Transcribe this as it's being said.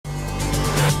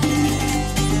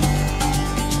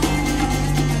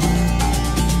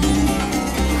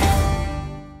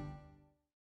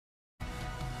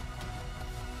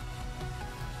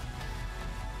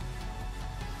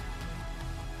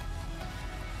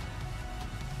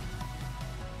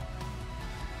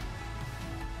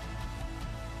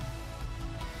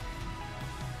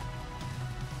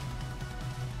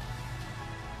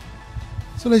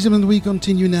So ladies and gentlemen, we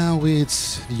continue now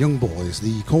with the young boys.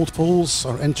 The Cold Poles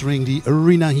are entering the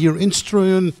arena here in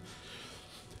Strohen.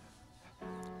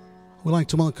 We'd like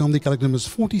to welcome the category numbers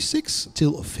 46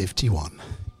 till 51.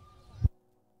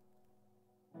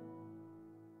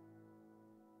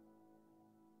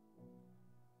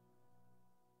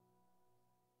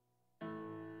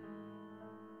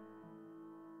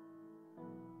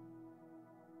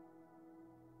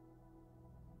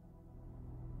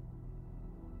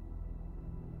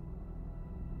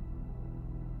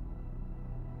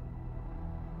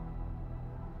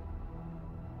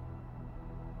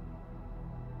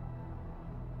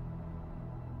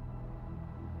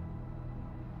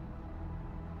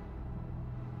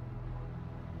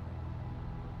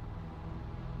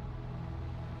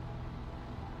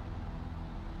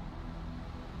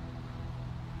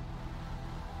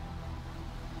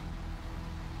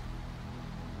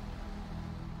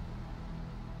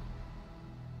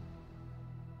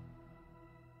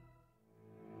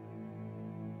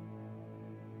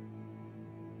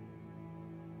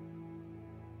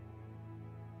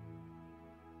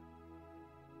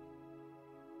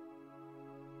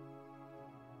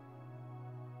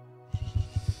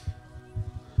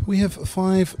 We have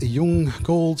 5 young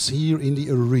colts here in the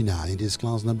arena. It is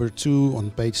class number 2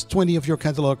 on page 20 of your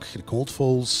catalog, the Colt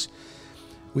Foals.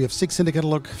 We have 6 in the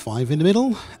catalog, 5 in the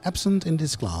middle. Absent in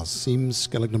this class seems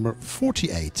catalog number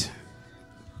 48.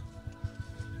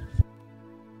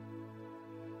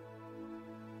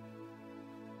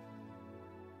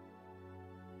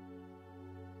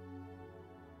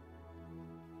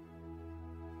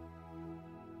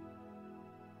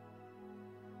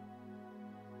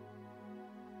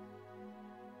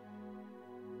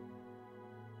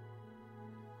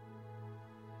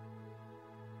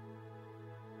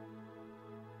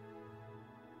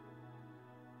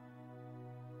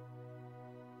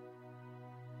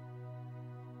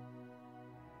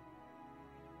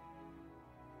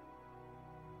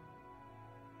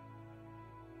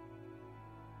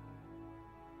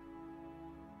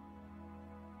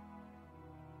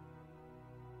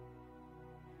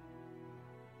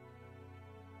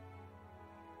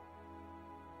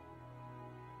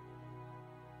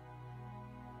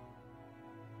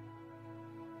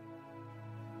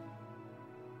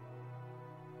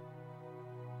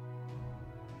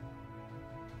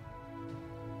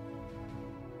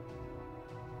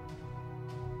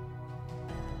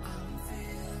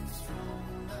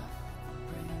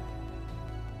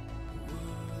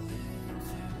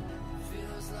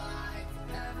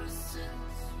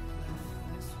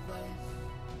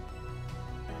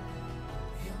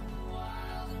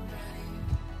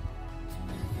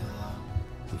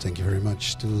 Thank you very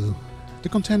much to the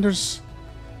contenders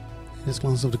in this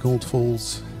class of the Colt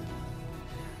Foals.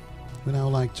 We now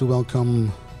like to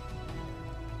welcome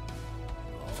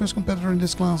the first competitor in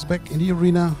this class back in the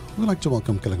arena. We'd like to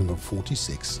welcome category number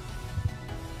 46.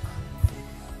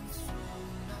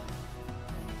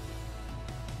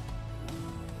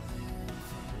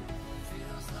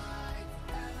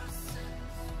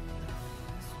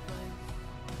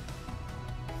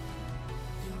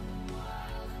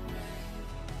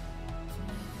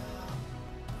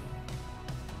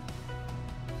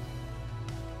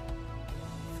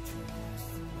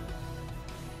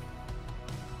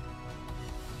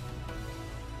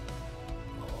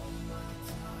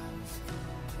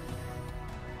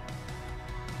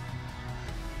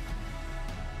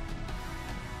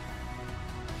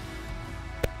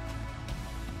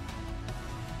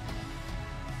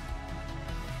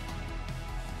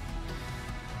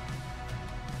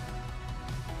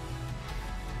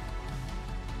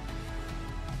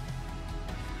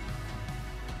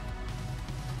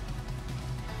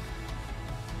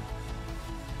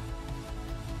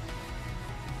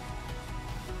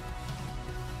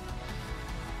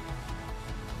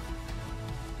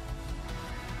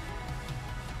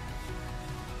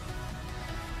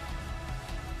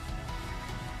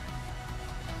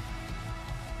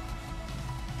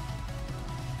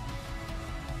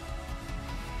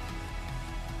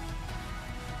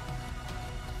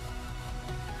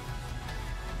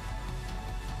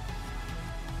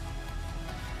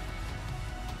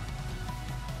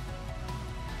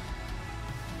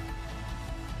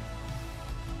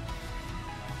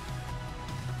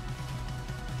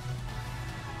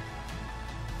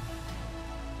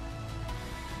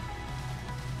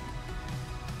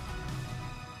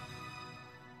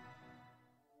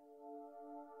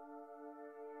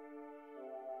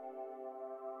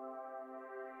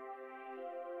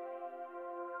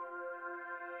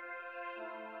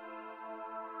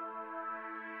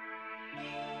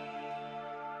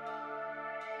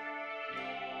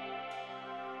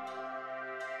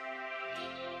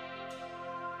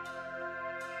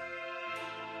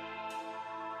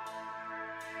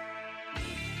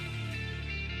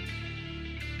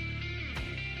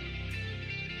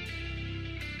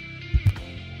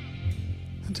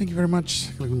 And thank you very much.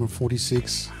 Catalog number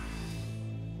 46.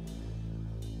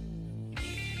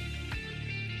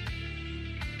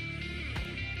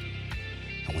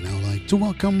 I would now like to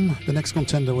welcome the next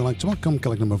contender. We'd like to welcome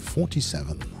catalog number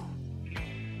 47.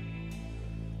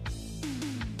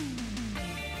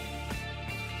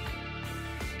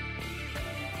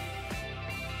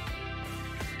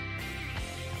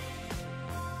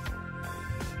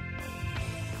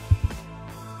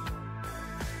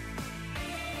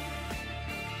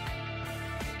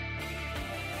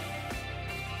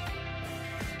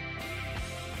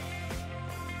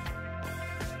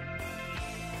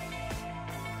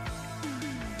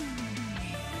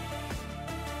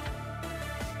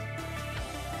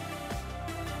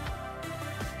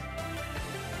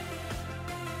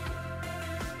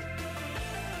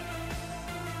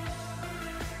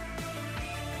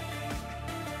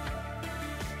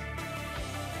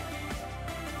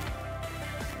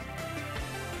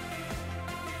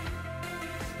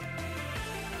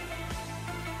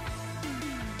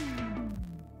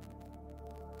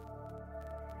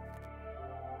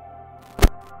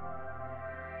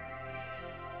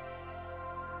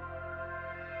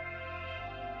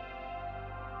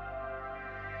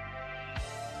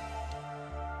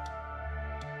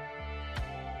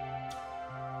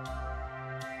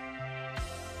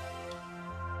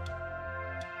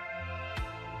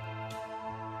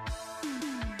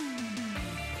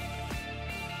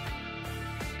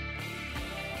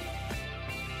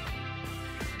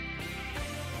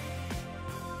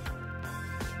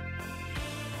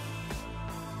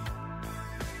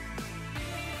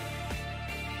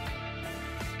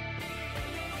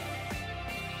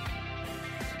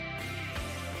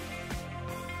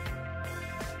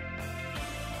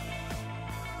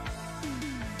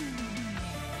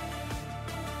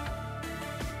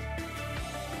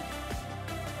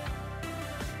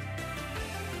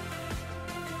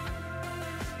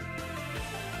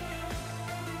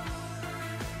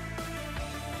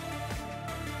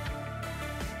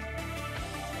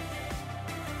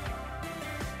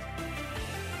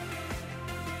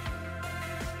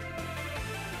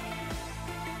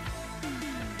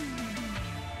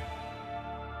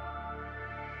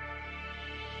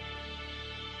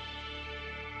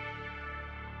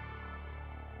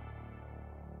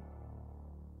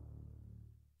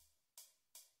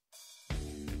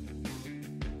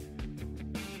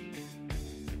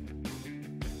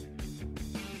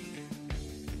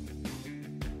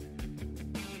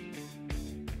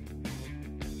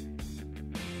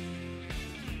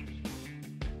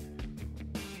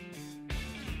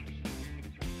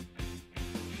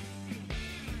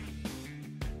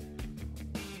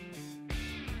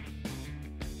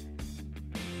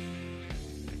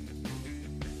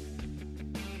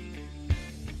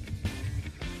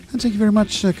 And thank you very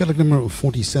much, catalog number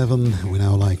 47. We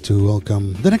now like to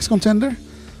welcome the next contender.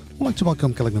 We'd like to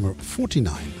welcome catalog number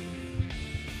 49.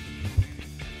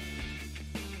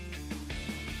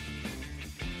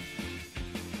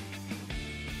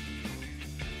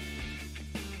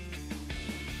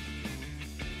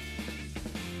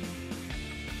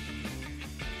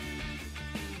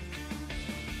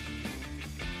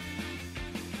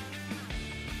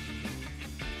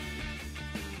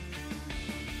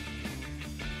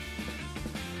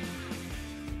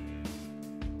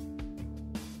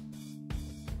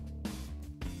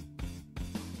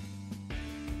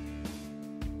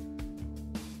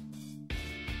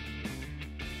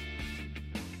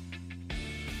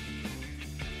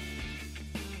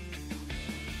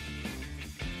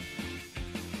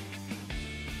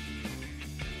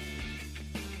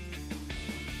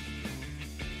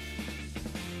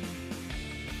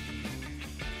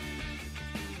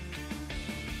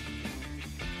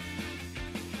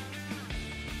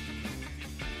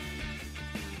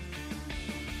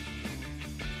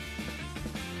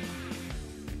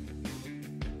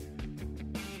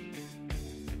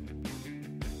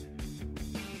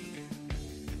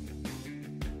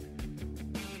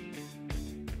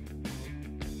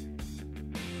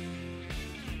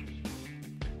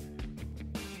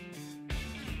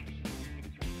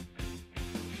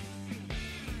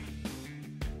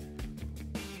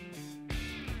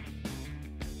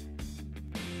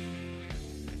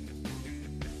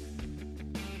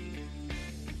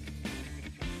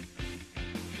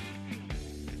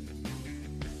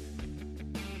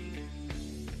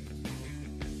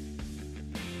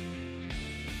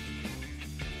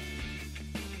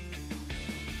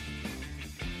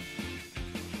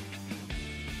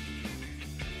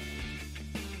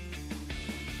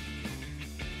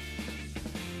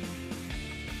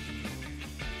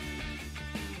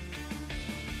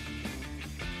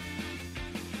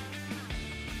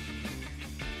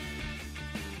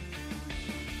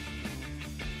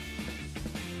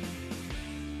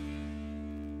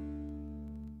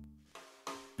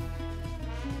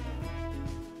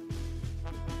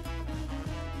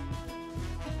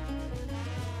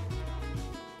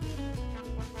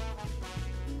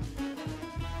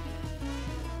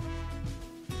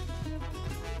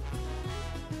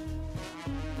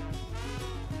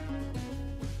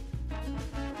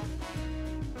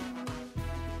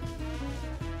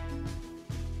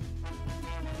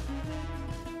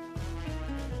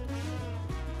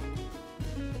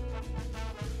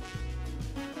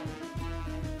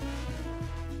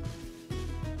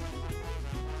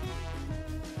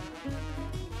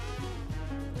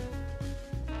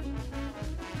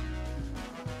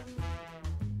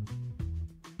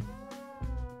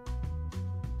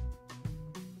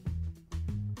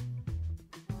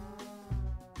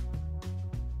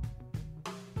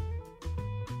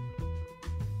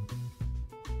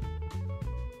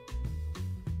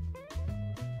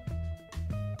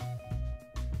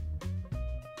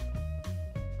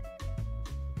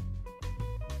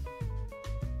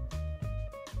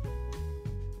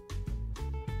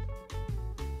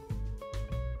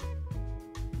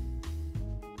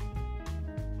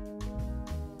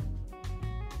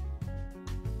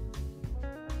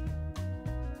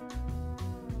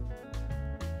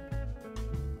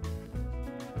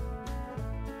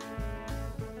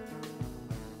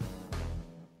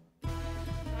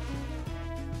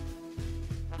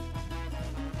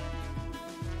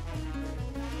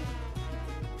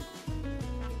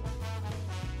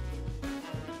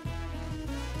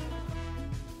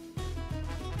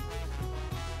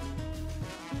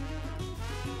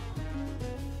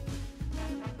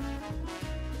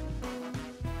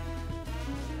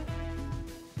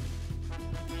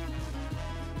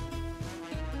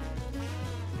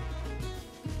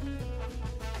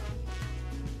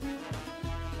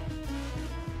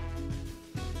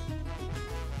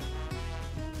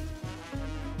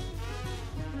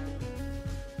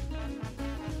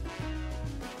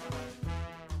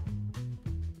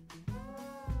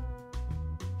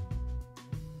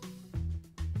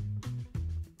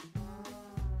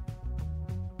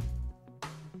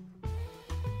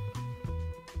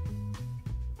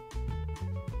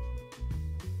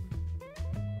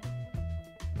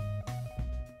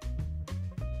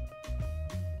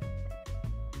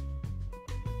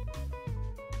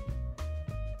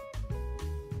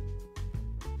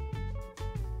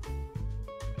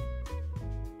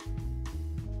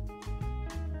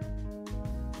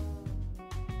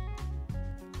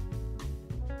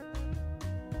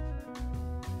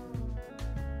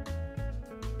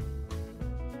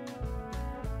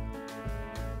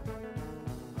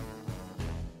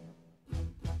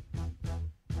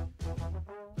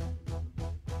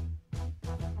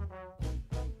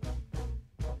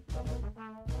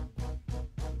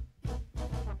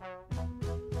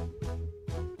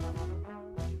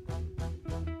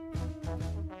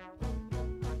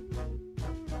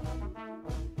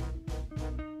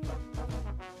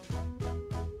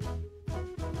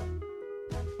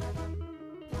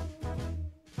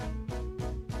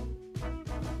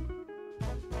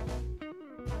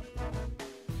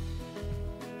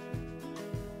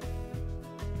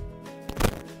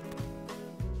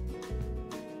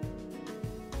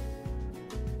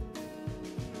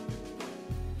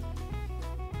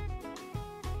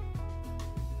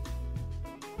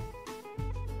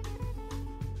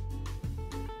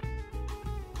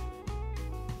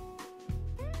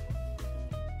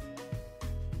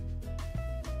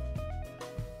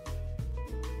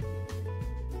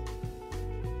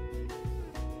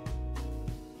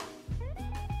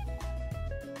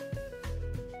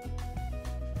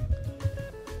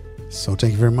 So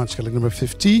thank you very much, catalog number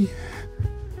 50.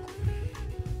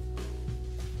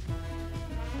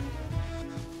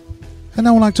 And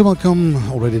I would like to welcome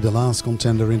already the last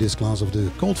contender in this class of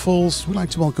the Cold Falls. We'd like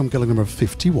to welcome catalog number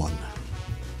 51.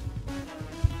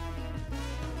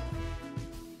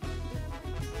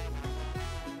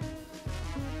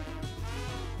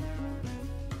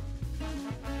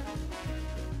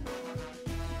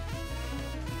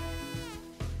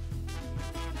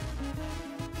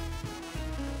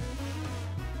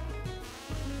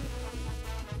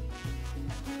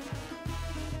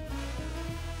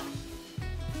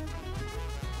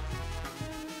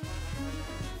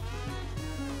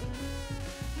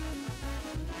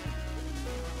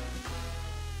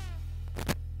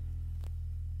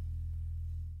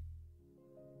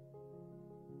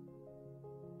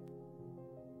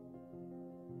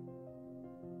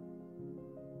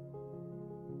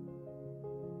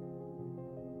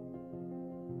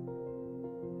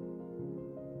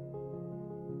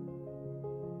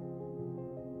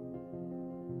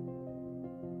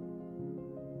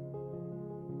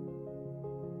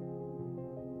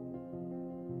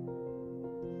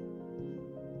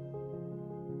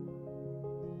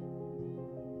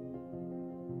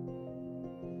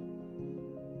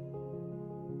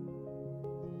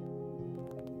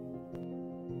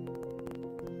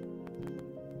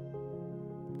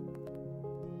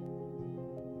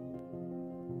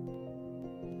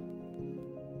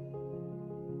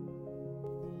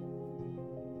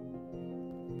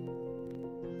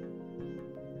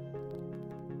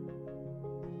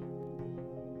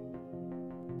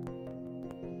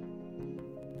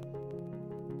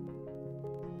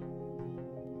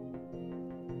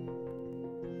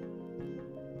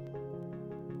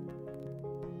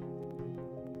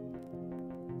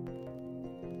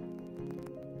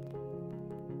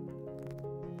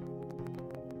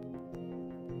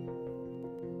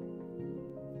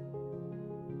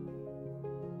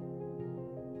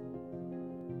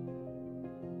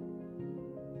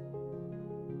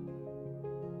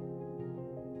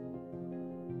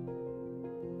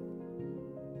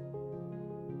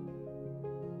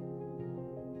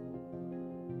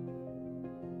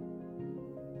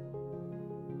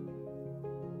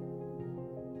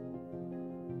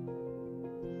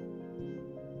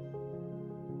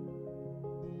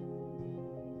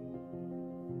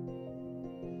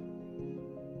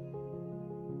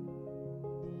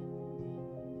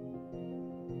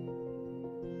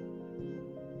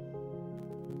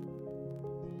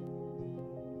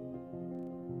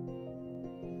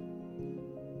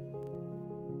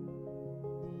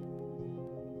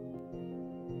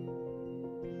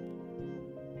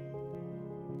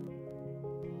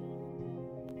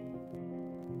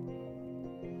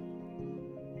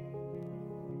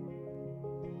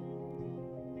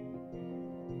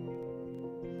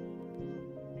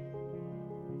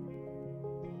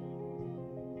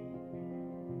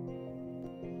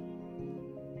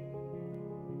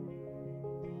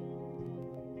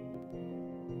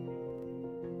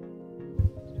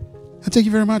 And thank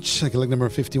you very much. Catalog number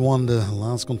 51, the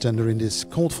last contender in this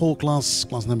Cold Fall class,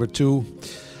 class number 2.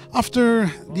 After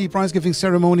the prize giving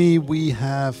ceremony, we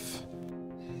have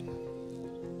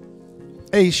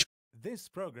a... This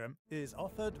program is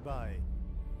offered by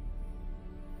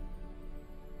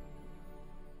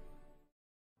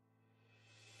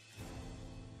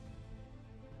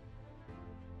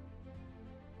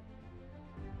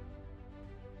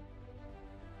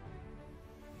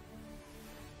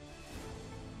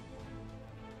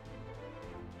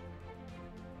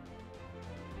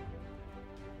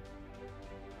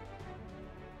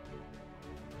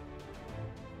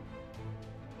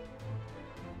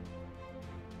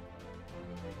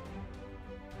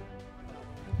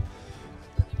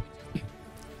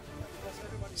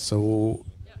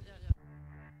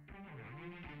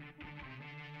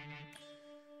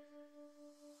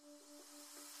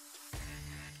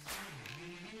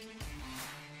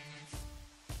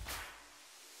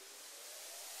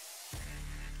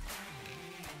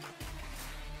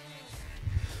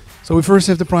So we first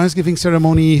have the prize giving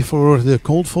ceremony for the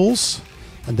Cold Falls,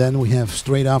 and then we have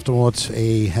straight afterwards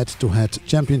a head-to-head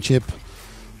championship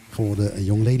for the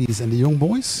young ladies and the young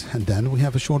boys, and then we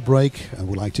have a short break and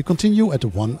we'd like to continue at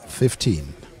 1:15.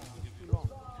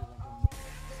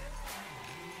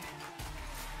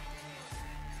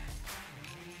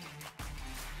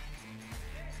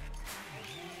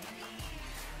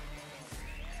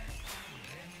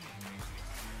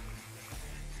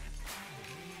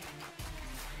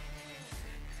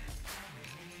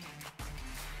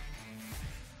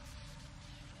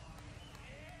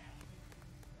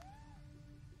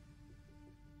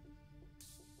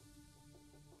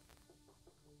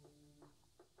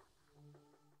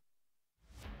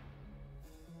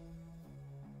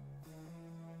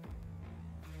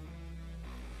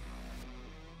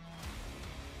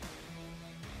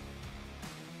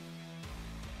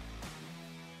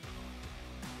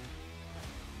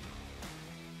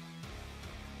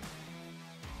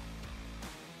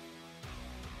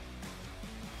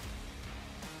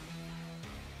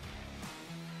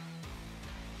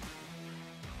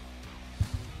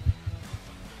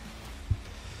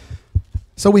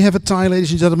 So we have a tie, ladies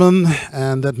and gentlemen,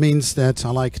 and that means that I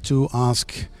like to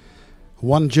ask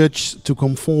one judge to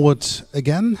come forward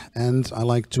again, and I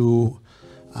like to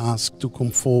ask to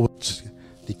come forward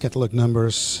the catalog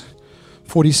numbers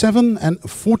 47 and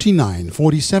 49.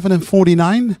 47 and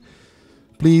 49,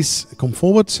 please come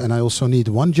forward, and I also need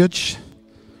one judge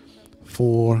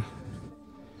for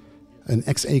an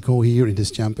ex-aequo here in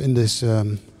this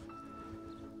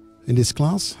in this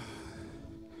class.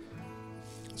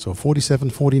 So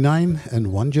 47, 49 and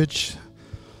one judge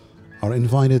are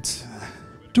invited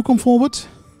to come forward.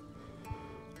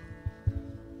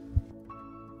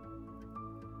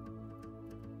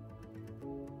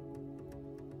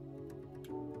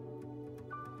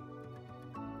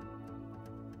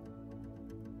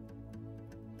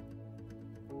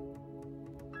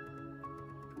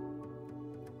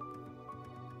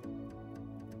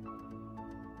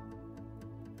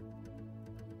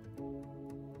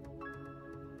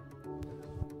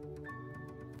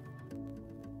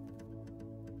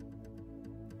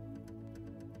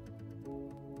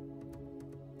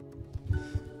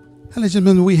 Ladies and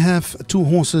gentlemen, we have two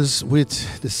horses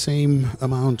with the same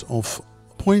amount of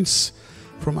points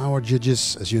from our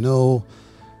judges. As you know,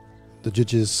 the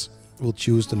judges will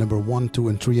choose the number 1, 2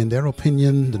 and 3 in their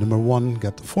opinion. The number 1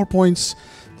 got 4 points,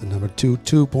 the number 2,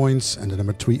 2 points, and the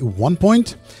number 3, 1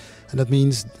 point. And that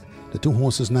means the two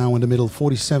horses now in the middle,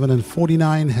 47 and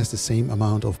 49, has the same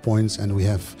amount of points. And we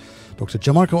have Dr.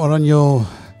 Gianmarco Aranjo,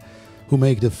 who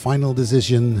make the final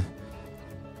decision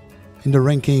in the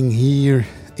ranking here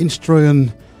in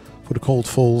Strohen for the Colt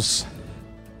Foals.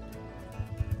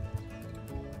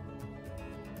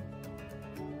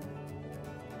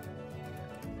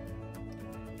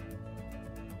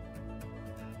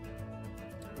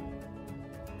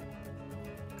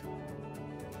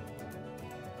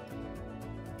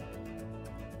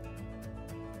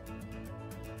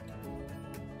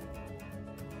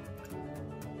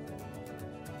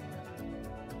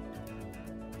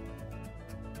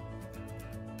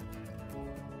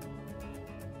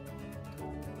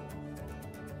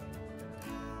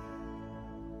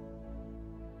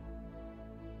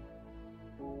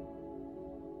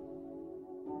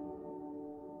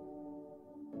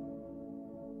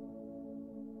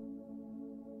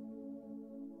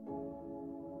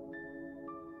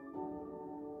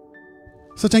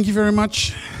 So thank you very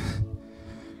much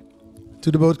to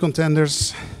the both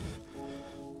contenders.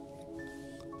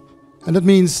 And that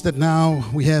means that now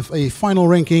we have a final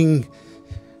ranking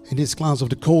in this class of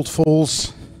the Colt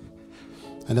Foals.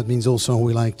 And that means also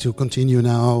we like to continue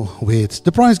now with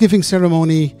the prize giving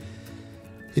ceremony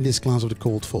in this class of the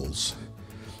Colt Foals.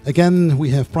 Again, we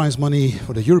have prize money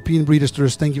for the European Breeders'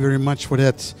 Trust. Thank you very much for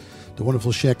that. The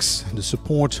wonderful checks, the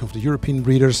support of the European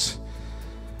breeders.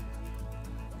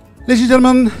 Ladies and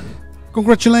gentlemen,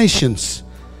 congratulations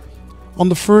on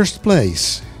the first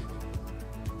place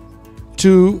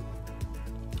to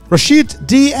Rashid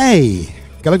D.A.,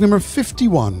 galloc number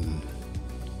 51.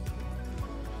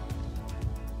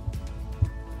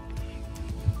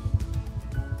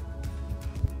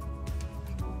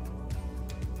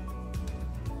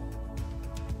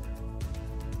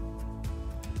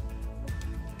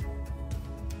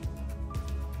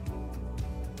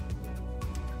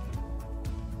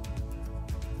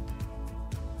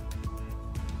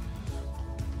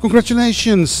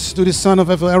 Congratulations to the son of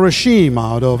Evel El-Rashim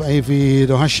out of Avi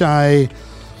Dohashai,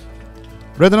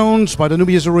 bred and owned by the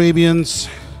Nubius Arabians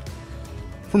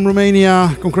from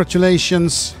Romania.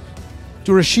 Congratulations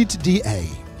to Rashid D.A.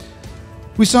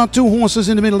 We saw two horses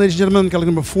in the middle, ladies and gentlemen, galloc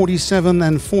number 47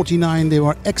 and 49. They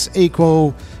were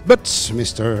ex-aequo, but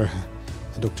Mr.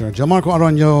 Dr. Gianmarco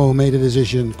Aranjo made a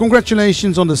decision.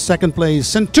 Congratulations on the second place,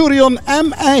 Centurion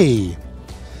M.A.,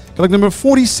 galloc number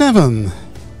 47.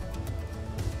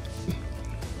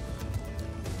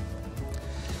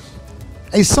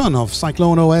 A son of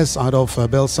Cyclone OS out of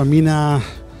Belsamina,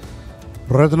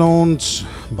 bred and owned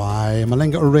by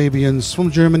Malenga Arabians from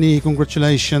Germany.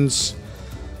 Congratulations.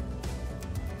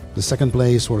 The second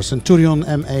place was Centurion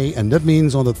MA, and that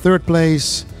means on the third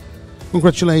place,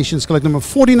 congratulations, galloc number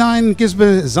 49,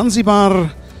 Kisbe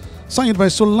Zanzibar, signed by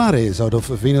Solaris out of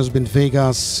Venus Bint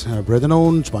Vegas, bred and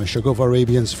owned by Shagova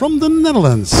Arabians from the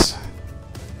Netherlands.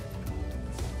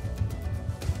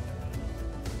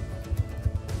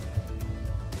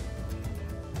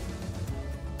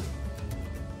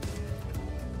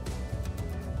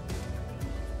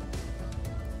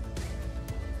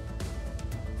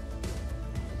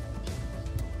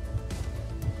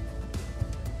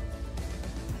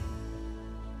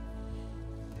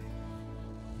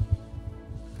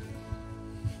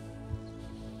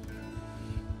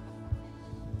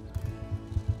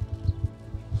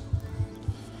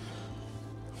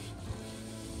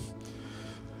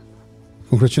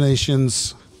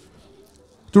 Congratulations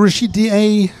to Rashid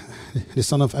D.A., the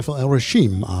son of FL El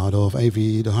Rashim out of AV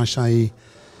the Hashai.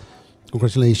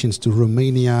 Congratulations to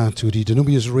Romania, to the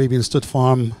Danubius Arabian Stud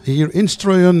Farm here in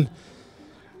Strohen.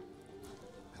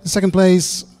 The second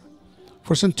place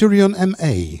for Centurion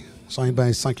MA, signed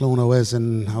by Cyclone OS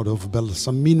and out of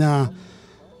Belsamina,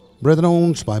 bred and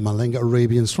owned by Malenga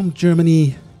Arabians from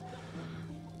Germany.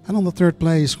 And on the third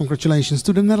place, congratulations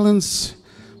to the Netherlands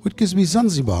with Kisby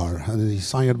Zanzibar, and he's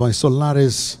sired by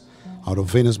Solaris out of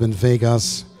Venus Ben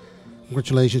Vegas.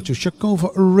 Congratulations to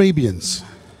Shakova Arabians.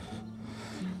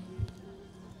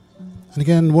 And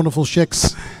again, wonderful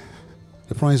checks,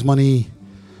 the prize money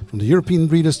from the European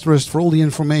Breeders' Trust for all the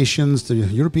information. The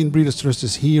European Breeders' Trust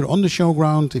is here on the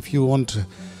showground if you want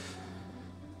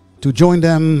to join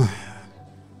them.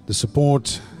 The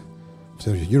support of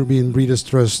the European Breeders'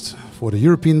 Trust for the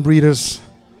European breeders.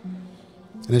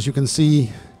 And as you can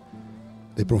see,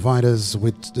 they provide us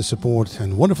with the support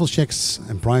and wonderful checks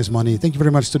and prize money. Thank you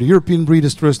very much to the European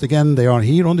Breeders' Trust. Again, they are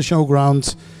here on the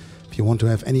showground. If you want to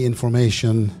have any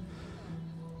information,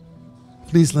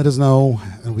 please let us know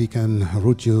and we can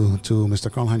route you to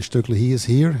Mr. Karl-Heinz Stöckle. He is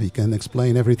here. He can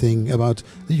explain everything about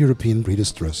the European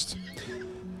Breeders' Trust.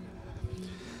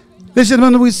 Ladies and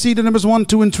gentlemen, we see the numbers 1,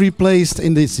 2 and 3 placed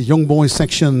in this young boys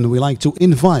section. We like to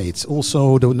invite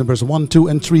also the numbers 1, 2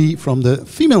 and 3 from the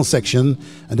female section.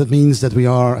 And that means that we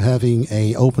are having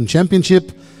an open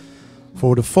championship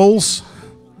for the foals.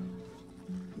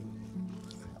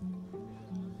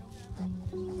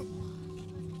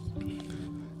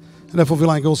 And therefore we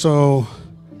like also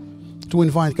to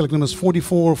invite calendar numbers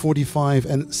 44, 45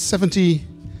 and 70.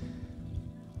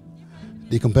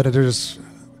 The competitors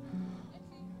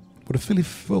for the filly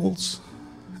foals.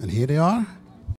 And here they are.